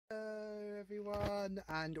everyone,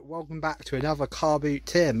 and welcome back to another Carboot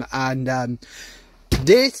Tim. And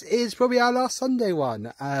this is probably our last Sunday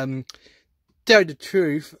one. Tell the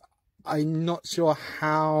truth, I'm not sure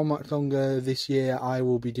how much longer this year I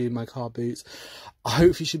will be doing my car boots. I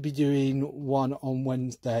hopefully should be doing one on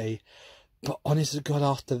Wednesday, but honest to God,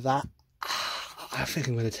 after that, I think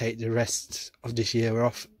I'm going to take the rest of this year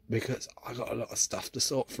off because I got a lot of stuff to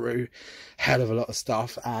sort through, hell of a lot of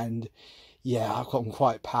stuff, and yeah, I've got them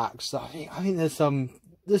quite packed. So I think there's some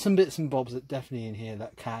bits and bobs that definitely in here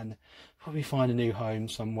that can probably find a new home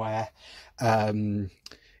somewhere.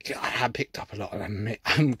 I had picked up a lot, and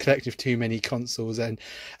I'm collecting too many consoles, and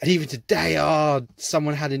even today,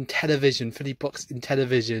 someone had Intellivision, fully boxed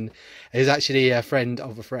Intellivision. He's actually a friend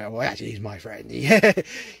of a friend. Well, actually, he's my friend. Yeah,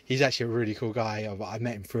 he's actually a really cool guy. I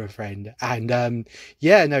met him through a friend, and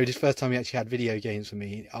yeah, no, this first time he actually had video games for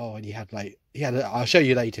me. Oh, and he had I'll show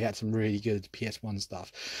you later. He had some really good Ps1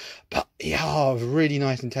 stuff, but yeah, really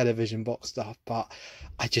nice Intellivision box stuff. But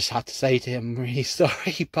I just had to say to him, I'm really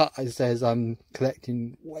sorry, but I says I'm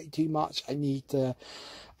collecting way too much. I need to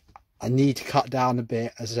cut down a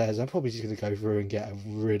bit. As I says, I'm probably just going to go through and get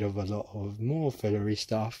rid of a lot of more fillery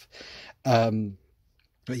stuff. But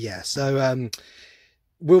yeah, so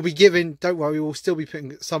we'll be don't worry, we'll still be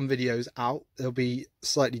putting some videos out. They'll be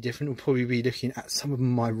slightly different. We'll probably be looking at some of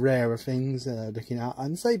my rarer things, looking at,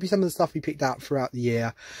 and maybe some of the stuff we picked out throughout the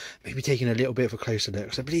year, maybe taking a little bit of a closer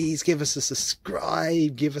look. So please give us a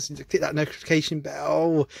subscribe, click that notification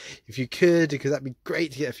bell if you could, because that'd be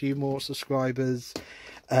great to get a few more subscribers.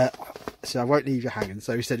 So I won't leave you hanging.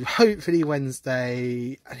 So we said hopefully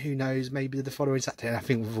Wednesday, and who knows, maybe the following Saturday. And I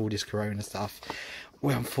think with all this corona stuff,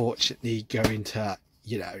 we're unfortunately going to,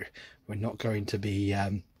 we're not going to be,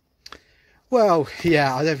 well,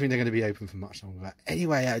 yeah, I don't think they're going to be open for much longer. But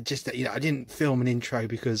anyway, I didn't film an intro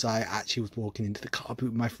because I actually was walking into the car boot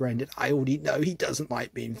with my friend, and I already know he doesn't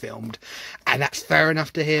like being filmed. And that's fair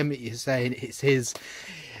enough to him. He's saying it's his,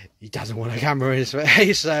 he doesn't want a camera in his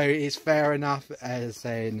face, so it's fair enough as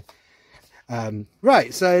saying,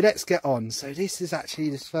 right, so let's get on. So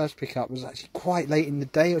this first pickup was actually quite late in the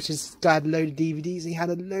day, which is, I had a load of DVDs. He had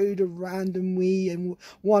a load of random Wii and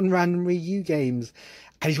one random Wii U games.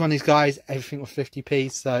 And he's one of these guys, everything was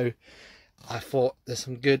 50p, so I thought there's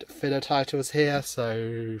some good filler titles here.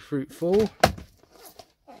 So Fruitful,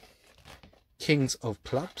 Kings of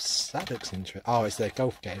Clubs, that looks interesting. Oh, it's their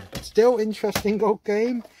golf game, but still interesting golf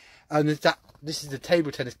game. And this is the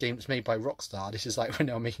table tennis game that's made by Rockstar. This is like when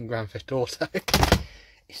they were making Grand Theft Auto.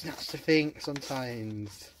 It's nuts to think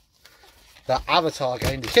sometimes. The Avatar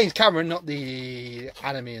game, the James Cameron, not the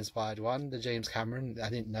anime inspired one, the James Cameron, I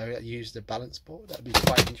didn't know it used a balance board. That'd be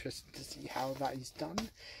quite interesting to see how that is done.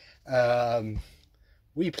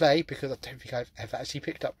 Replay, because I don't think I've ever actually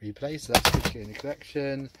picked up Replay, so that's good to get in the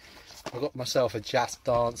collection. I got myself a Jazz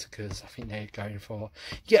Dance because I think they're going for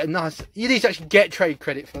you need to actually get trade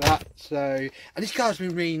credit for that. So, and this guy's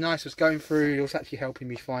been really nice. I was going through, he was actually helping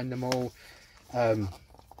me find them all.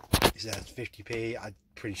 He says 50p. I'm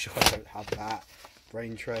pretty sure I don't have that.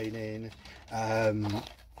 Brain Training.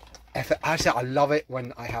 Actually, I love it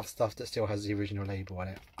when I have stuff that still has the original label on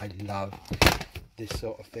it. I love this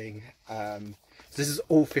sort of thing. This is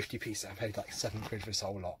all 50p, so I paid like £7 for this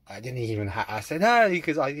whole lot. I didn't even I said no,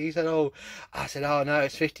 because he said, oh no,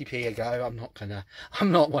 it's 50p a go.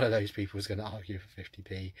 I'm not one of those people who's gonna argue for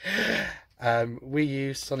 50p. We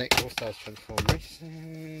use Sonic All-Stars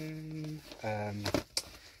Transformation,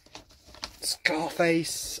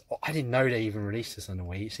 Scarface. I didn't know they even released this on the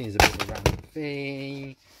Wii. It seems a bit of a random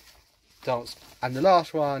thing. Dance, and the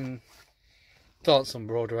last one, Dance on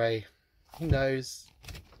Broadway. Who knows?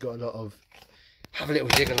 Got a lot of, have a little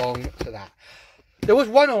jig along to that. There was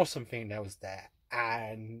one awesome thing that was there,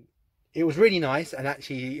 and it was really nice. And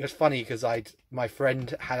actually, it was funny because my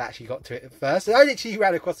friend had actually got to it at first. And I literally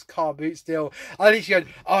ran across the car boot still. I literally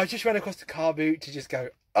went, I just ran across the car boot to just go,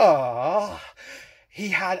 he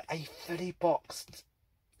had a fully boxed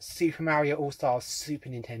Super Mario All-Stars Super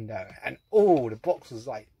Nintendo, and the box was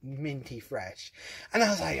like minty fresh. And I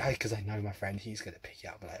was like, because I know my friend, he's gonna pick it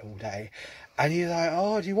up like all day, and he was like,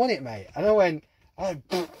 oh, do you want it, mate? And I went,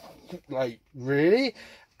 like, really?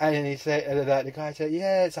 And then he said, the guy said,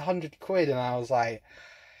 yeah, it's £100. And I was like,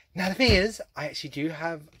 now the thing is, I actually do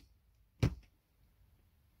have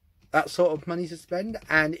that sort of money to spend,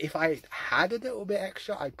 and if I had a little bit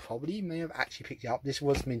extra, I probably may have actually picked it up. This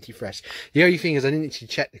was minty fresh. The only thing is, I didn't actually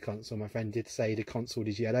check the console. My friend did say the console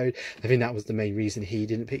is yellowed. I think that was the main reason he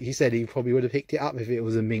didn't pick. He said he probably would have picked it up if it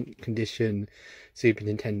was a mint condition Super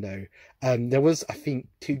Nintendo. There was, I think,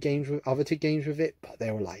 other two games with it, but they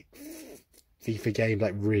were like FIFA games,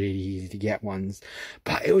 like really easy to get ones.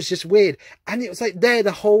 But it was just weird. And it was like there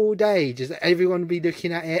the whole day, just everyone would be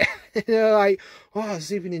looking at it. You know, like, oh,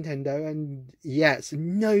 Super Nintendo. And yeah, so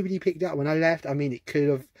nobody picked up when I left. I mean, it could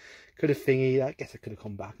have thingy. I guess I could have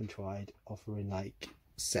come back and tried offering like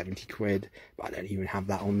 70 quid. But I don't even have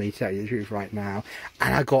that on me, to tell you the truth, right now.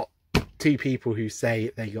 And I got 2 people who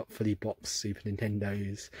say they got fully boxed Super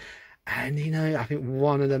Nintendos. And, you know, I think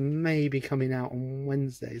one of them may be coming out on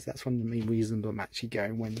Wednesdays. That's one of the main reasons I'm actually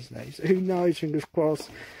going Wednesdays. So who knows, fingers crossed.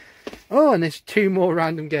 Oh, and there's 2 more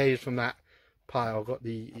random games from that pile. I've got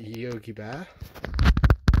the Yogi Bear.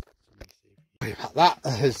 Sorry about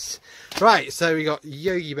that. Right, so we got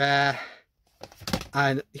Yogi Bear.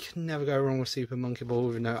 And you can never go wrong with Super Monkey Ball,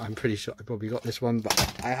 even though I'm pretty sure I probably got this one.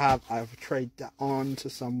 But I've traded that on to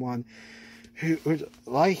someone who would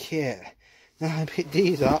like it. Now I picked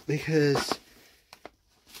these up because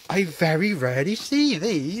I very rarely see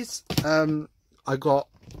these. I got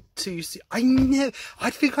 2. I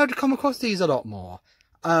think I'd come across these a lot more.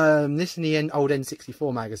 This in the old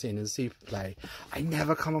N64 magazine and Super Play. I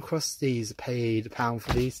never come across these. Paid £1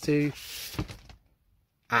 for these 2.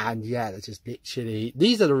 And yeah, they're just literally,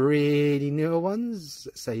 these are the really newer ones.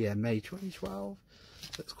 Let's say, yeah, May 2012.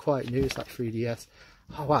 So it's quite new. It's like 3DS.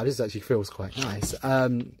 Oh wow, this actually feels quite nice.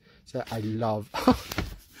 So I love,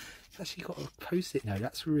 it's actually got a post-it note.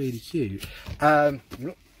 That's really cute. Yeah,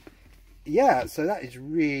 so that is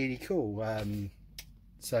really cool.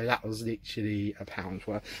 So that was literally £1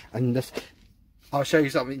 worth. And this, I'll show you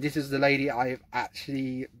something. This is the lady. I've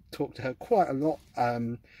actually talked to her quite a lot.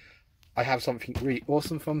 I have something really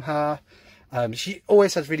awesome from her. She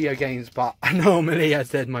always has video games, but normally, as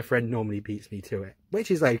I said, my friend normally beats me to it,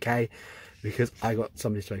 which is okay, because I got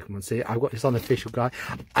some of this Pokemon. See, I've got this unofficial guy.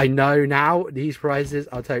 I know now these prices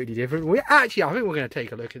are totally different. I think we're going to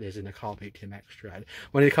take a look at this in the Carboot Tim Extra.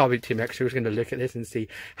 One of the Carboot Tim Extra is going to look at this and see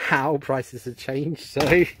how prices have changed.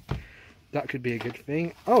 So that could be a good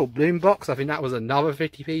thing. Oh, Bloom Box. I think that was another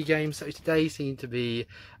 50p game. So today seemed to be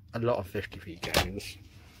a lot of 50p games.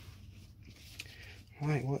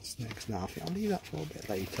 Right, what's next now? I think I'll leave that for a bit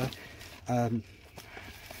later.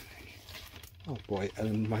 Oh boy,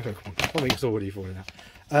 my Pokemon. I think it's already falling out.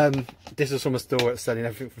 This is from a store that's selling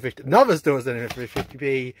everything for 50. Another store selling everything for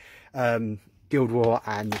 50p. Guild War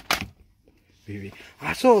and BB.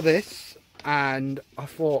 I saw this and I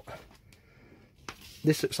thought,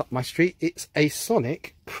 this looks up my street. It's a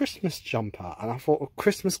Sonic Christmas jumper, and I thought, well,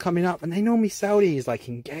 Christmas coming up, and they normally sell these like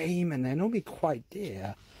in game, and they're normally quite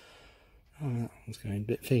dear. Oh, that one's going a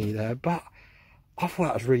bit thingy there, but I thought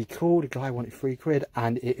that was really cool. The guy wanted 3 quid,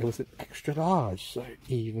 and it was an extra large, so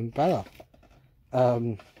even better.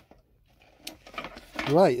 Right,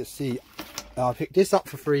 let's see. I picked this up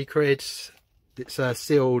for 3 quid. It's a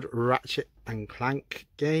sealed Ratchet and Clank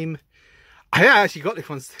game. I actually got this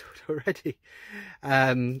one sealed already,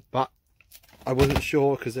 but I wasn't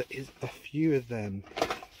sure because there is a few of them.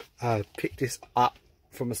 Picked this up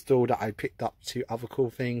from a store that I picked up 2 other cool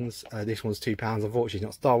things. This one's £2. Unfortunately, it's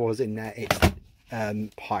not Star Wars in there. It's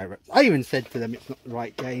Pirates. I even said to them it's not the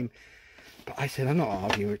right game, but I said I'm not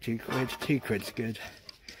arguing with 2 quid. 2 quid's good.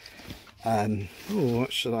 Oh,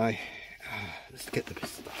 what should I? Let's get the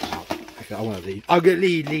stuff out. Okay, I want to lead. I'll get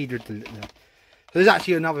lead with the. So there's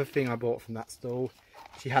actually another thing I bought from that stall.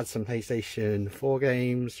 She had some PlayStation 4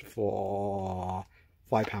 games for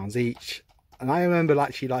 £5 each. And I remember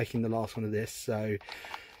actually liking the last one of this, so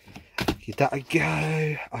give that a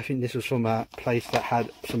go. I think this was from a place that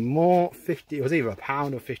had some more 50, it was either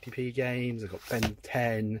 £1 or 50p games. I got Ben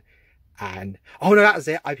 10 and, oh no, that was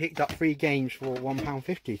it. I picked up 3 games for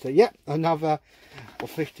 £1.50. So yeah, another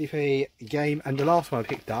 50p game. And the last one I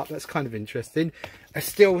picked up, that's kind of interesting, a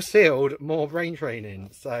still sealed More Brain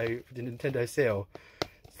Training. So the Nintendo seal.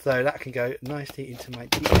 So that can go nicely into my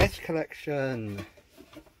DS collection.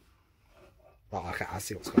 Oh, okay, I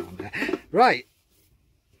see what's going on there. Right.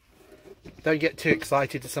 Don't get too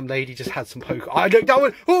excited that some lady just had some Pokemon. I don't know.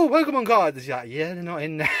 Oh, Pokemon cards. Yeah, they're not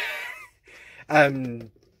in there.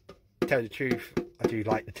 Tell you the truth, I do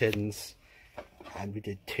like the tins. And we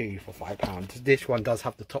did 2 for £5. This one does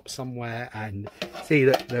have the top somewhere. And see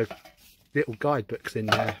that the little guidebook's in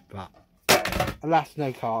there. But alas,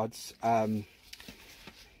 no cards.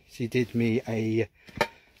 She did me a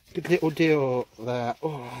good little deal there.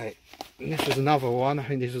 All right. And this was another one. I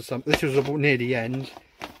think this was near the end,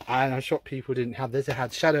 and I'm shocked people didn't have this. It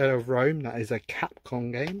had Shadow of Rome. That is a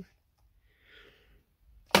Capcom game.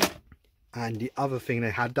 And the other thing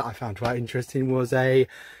they had that I found quite interesting was a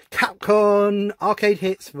Capcom Arcade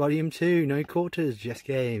Hits Volume 2. No quarters, just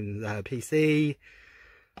games. PC.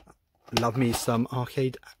 Love me some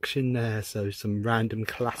arcade action there. So some random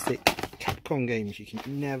classic Capcom games. You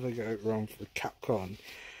can never go wrong for Capcom.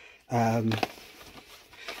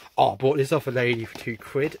 Oh, I bought this off a lady for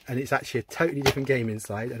 £2, and it's actually a totally different game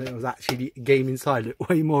inside, and it was actually a game inside that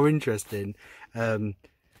way more interesting. I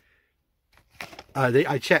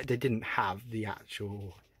checked, they didn't have the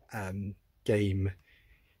actual game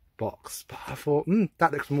box, but I thought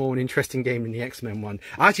that looks more an interesting game than the X-Men one.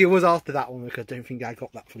 Actually, it was after that one, because I don't think I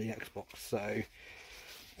got that for the Xbox. So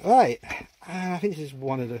right, I think this is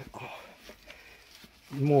one of the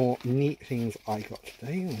more neat things I got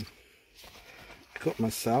today. Got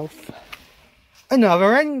myself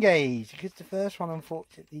another ngage, because the first one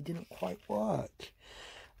unfortunately didn't quite work.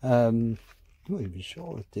 I'm not even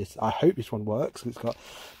sure if this, I hope this one works. It's got,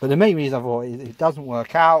 but the main reason I thought is if it doesn't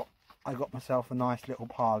work out, I got myself a nice little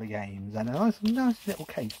pile of games and a nice little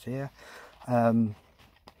case here.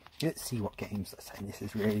 Let's see what games they're saying. This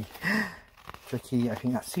is really tricky. I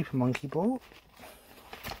think that's Super Monkey Ball.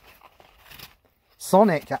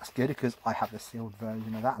 Sonic, that's good because I have the sealed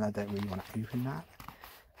version of that and I don't really want to open that.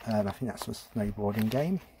 I think that's a snowboarding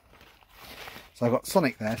game. So I've got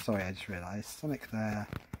Sonic there, sorry, I just realised. Sonic there,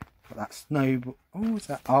 got that snowboard. Oh, is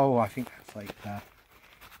that? Oh, I think that's like,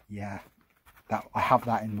 yeah, that I have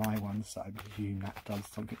that in my one, so I presume that does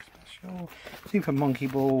something special. Super Monkey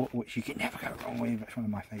Ball, which you can never go wrong with, it's one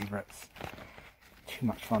of my favourites. Too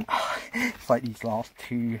much fun. It's like these last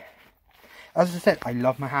two. As I said, I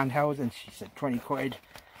love my handhelds, and she said £20. And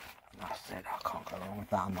I said, I can't go wrong with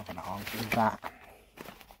that, I'm not going to argue with that.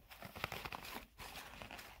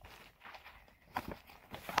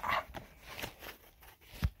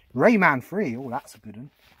 Rayman 3, oh that's a good one.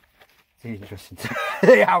 It's interesting to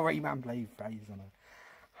see how Rayman plays on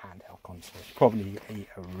a handheld console. It's probably a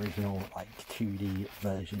original like 2D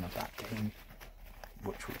version of that game,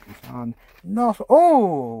 which would be fun. Not,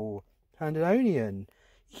 oh, Pandemonium.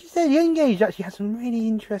 You said the ngage actually has some really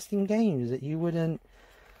interesting games that you wouldn't.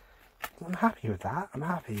 I'm happy with that. I'm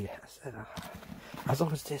happy. I said, as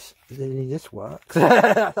long as this works.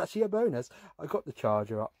 That's actually a bonus. I got the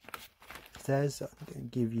charger up. It says I'm going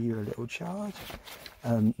to give you a little charge.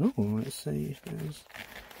 Oh, let's see if there's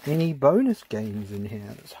any bonus games in here.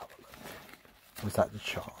 Let's have a look. Was that the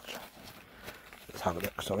charger? Let's have a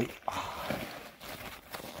look. Sorry.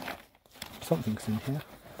 Something's in here.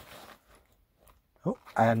 Oh,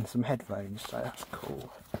 and some headphones, so that's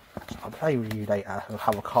cool. I'll play with you later. I'll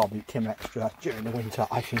have a carboot Tim extra during the winter.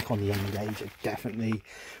 I think on the ngage, definitely. We'll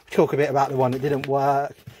talk a bit about the one that didn't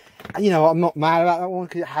work. And you know, I'm not mad about that one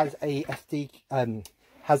because it has a SD,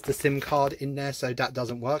 has the SIM card in there, so that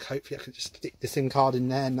doesn't work. Hopefully, I can just stick the SIM card in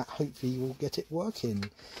there, and that hopefully will get it working.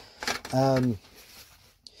 I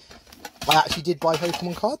actually did buy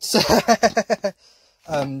Pokemon cards.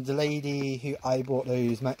 The lady who I bought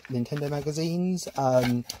those Nintendo magazines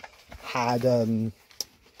had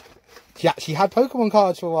she actually had Pokemon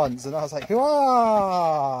cards for once, and I was like,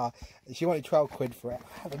 hurrah! She wanted £12 for it.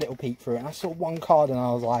 I had a little peek through it, and I saw one card, and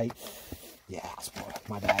I was like, yeah, that's worth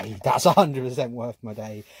my day. That's 100% worth my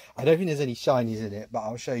day. I don't think there's any shinies in it, but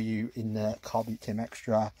I'll show you in the carboot Tim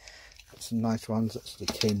extra. Got some nice ones. That's the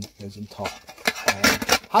tin that goes on top.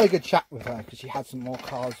 Had a good chat with her because she had some more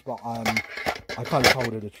cards, but I kind of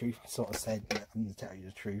told her the truth. I sort of said, I'm going to tell you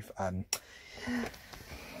the truth.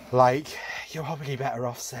 Like, you're probably better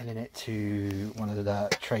off selling it to one of the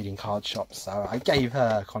trading card shops. So I gave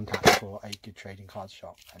her contact for a good trading card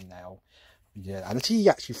shop, and they'll do it. And she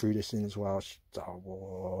actually threw this in as well. Star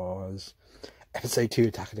Wars Episode 2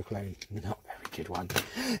 Attack of the Clone. Not a very good one.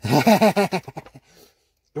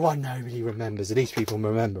 The one nobody remembers. At least people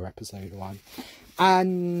remember Episode 1.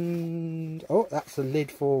 And oh, that's the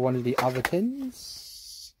lid for one of the other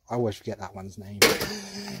tins. I always forget that one's name.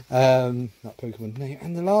 Not Pokemon name.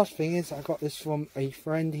 And the last thing is, I got this from a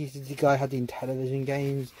friend. He's the guy who had the Intellivision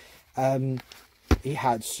games. He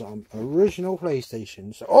had some original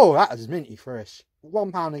PlayStation. So, oh, that is minty fresh.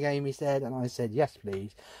 £1 a game, he said, and I said yes,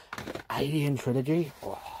 please. Alien Trilogy.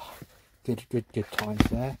 Oh, good times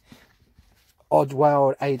there.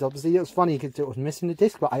 Oddworld AWZ. It was funny because it was missing the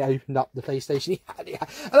disc, but I opened up the PlayStation. He had it.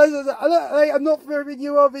 And I was like, I'm not throwing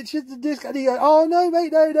you off, it's just the disc. And he goes, oh no,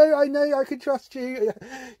 mate, no, I know, I can trust you.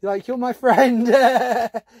 Like, you're my friend.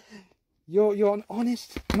 You're an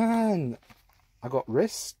honest man. I got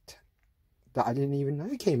Wrist that I didn't even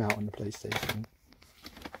know came out on the PlayStation.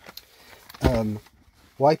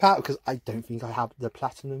 Wipeout, because I don't think I have the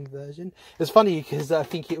platinum version. It's funny because I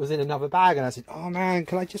think it was in another bag, and I said, oh man,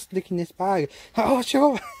 can I just look in this bag? Oh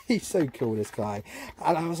sure. He's so cool, this guy.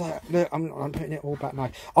 And I was like, look, I'm putting it all back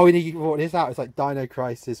now. Oh, and he brought this out. It's like Dino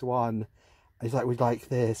Crisis 1. It's like, we like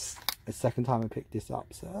this. the second time I picked this up,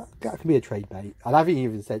 so that can be a trade bait. And I've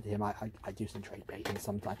even said to him I do some trade baiting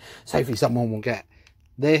sometimes, so hopefully someone will get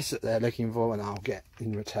this that they're looking for, and I'll get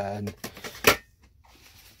in return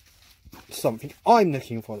something I'm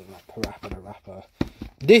looking for, like the wrapper.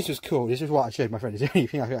 This was cool. This is what I showed my friend. It's the only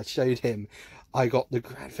thing I showed him. I got the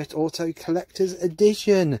Grand Theft Auto Collector's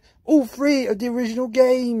Edition. All 3 of the original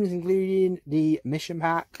games, including the Mission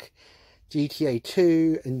Pack, GTA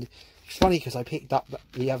 2, and it's funny because I picked up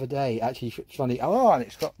the other day. Actually, it's funny. Oh, and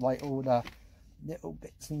it's got like all the little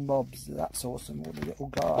bits and bobs. That's awesome. All the little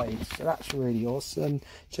guides. So that's really awesome.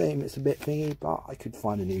 Shame it's a bit thingy, but I could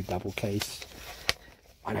find a new double case.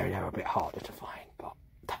 I know they're a bit harder to find, but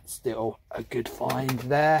that's still a good find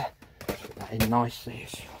there. Put that in nicely.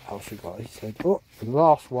 What else we got? He said, oh, the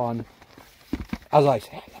last one. As I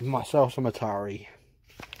said, myself some Atari.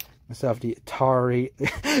 Myself the Atari.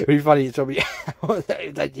 It'd be funny. It's probably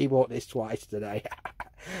he bought this twice today.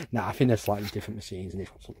 No, I think they're slightly different machines, and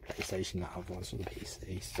this one's on the PlayStation, that other one's on the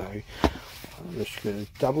PC. So I'm just going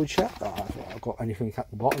to double check that I've got anything at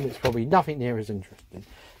the bottom. It's probably nothing near as interesting.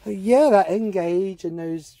 So yeah, that Ngage and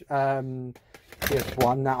those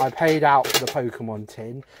Ps1 that I paid out for the Pokemon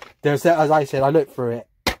tin. There's, as I said, I looked through it.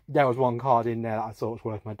 There was one card in there that I thought was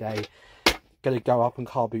worth my day. Going to go up and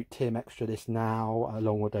carboot Tim extra this now,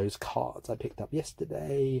 along with those cards I picked up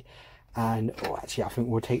yesterday. And oh, actually, I think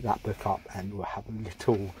we'll take that book up and we'll have a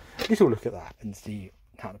little look at that and see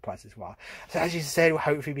how the prices were. So as you said, we'll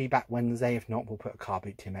hopefully be back Wednesday. If not, we'll put a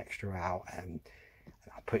carboot Tim extra out, and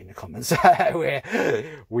I'll put in the comments where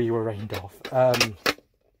we were rained off.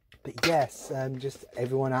 But yes, just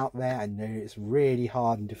everyone out there, I know it's really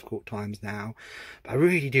hard and difficult times now, but I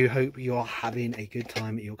really do hope you're having a good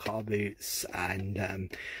time at your car boots, and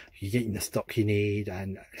you're getting the stock you need.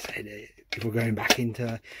 And if we're going back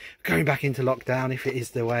into lockdown, if it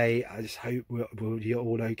is the way, I just hope you're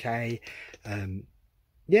all okay.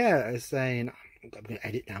 Yeah, I was saying, I'm going to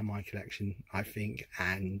edit down my collection, I think,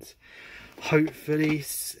 and hopefully,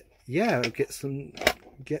 yeah, get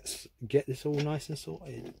this all nice and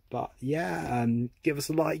sorted. But yeah, give us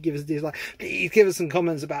a like, give us a dislike, please give us some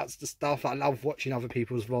comments about the stuff. I love watching other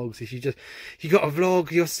people's vlogs. If you got a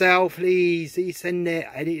vlog yourself, please send it.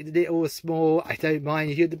 Edit it all small, I don't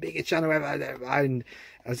mind. If you're the biggest channel ever, I don't mind.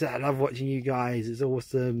 I said, I love watching you guys. It's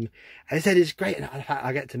awesome. I said it's great, and in fact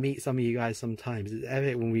I get to meet some of you guys sometimes. It's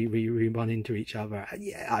epic when we run into each other. And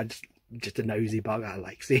yeah, I just a nosy bug. I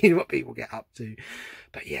like seeing what people get up to.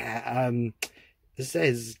 But yeah, it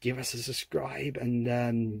says give us a subscribe,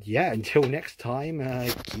 and yeah, until next time,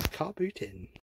 keep car booting.